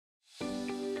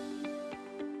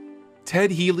Ted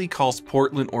Healy calls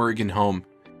Portland, Oregon home,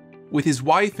 with his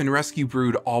wife and rescue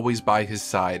brood always by his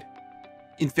side.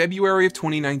 In February of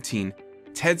 2019,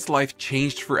 Ted's life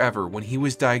changed forever when he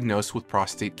was diagnosed with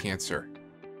prostate cancer.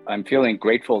 I'm feeling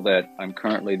grateful that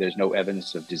there's no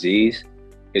evidence of disease.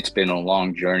 It's been a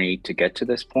long journey to get to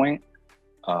this point.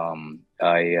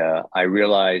 I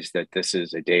realize that this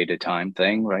is a day-at-a-time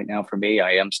thing right now for me.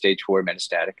 I am stage 4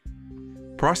 metastatic.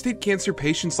 Prostate cancer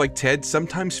patients like Ted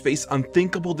sometimes face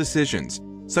unthinkable decisions,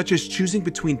 such as choosing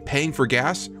between paying for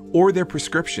gas or their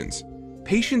prescriptions.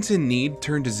 Patients in need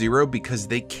turn to Zero because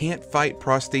they can't fight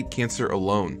prostate cancer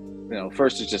alone.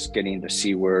 First it's just getting the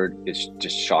C word is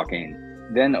just shocking.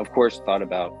 Then, of course, thought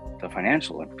about the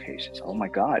financial implications. Oh my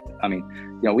God.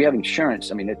 We have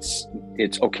insurance.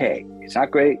 It's okay. It's not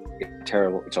great. It's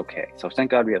terrible. It's okay. So thank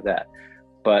God we have that.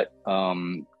 But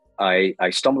I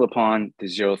stumbled upon the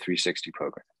 0360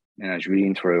 program, and I was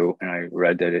reading through, and I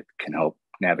read that it can help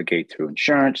navigate through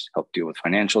insurance, help deal with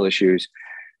financial issues.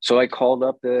 So I called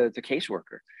up the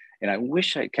caseworker, and I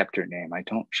wish I kept her name. I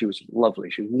don't. She was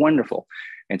lovely. She was wonderful.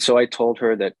 And so I told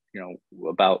her that,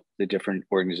 about the different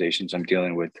organizations I'm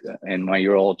dealing with in my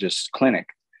urologist clinic,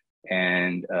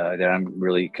 and that I'm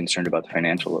really concerned about the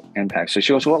financial impact. So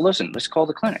she goes, well, listen, let's call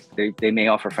the clinic. They may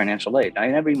offer financial aid. I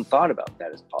never even thought about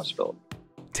that as a possibility.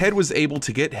 Ted was able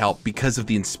to get help because of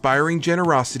the inspiring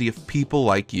generosity of people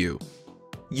like you.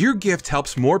 Your gift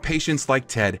helps more patients like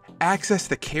Ted access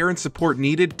the care and support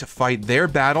needed to fight their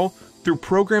battle through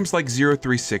programs like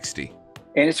 0360.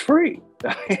 And it's free.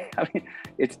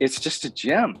 It's just a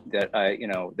gem that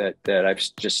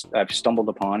I've stumbled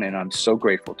upon, and I'm so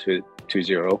grateful to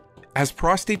Zero. As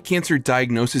prostate cancer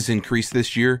diagnoses increase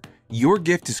this year, your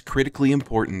gift is critically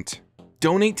important.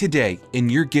 Donate today and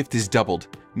your gift is doubled,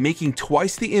 making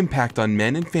twice the impact on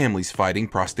men and families fighting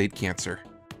prostate cancer.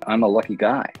 I'm a lucky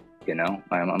guy,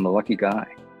 I'm a lucky guy.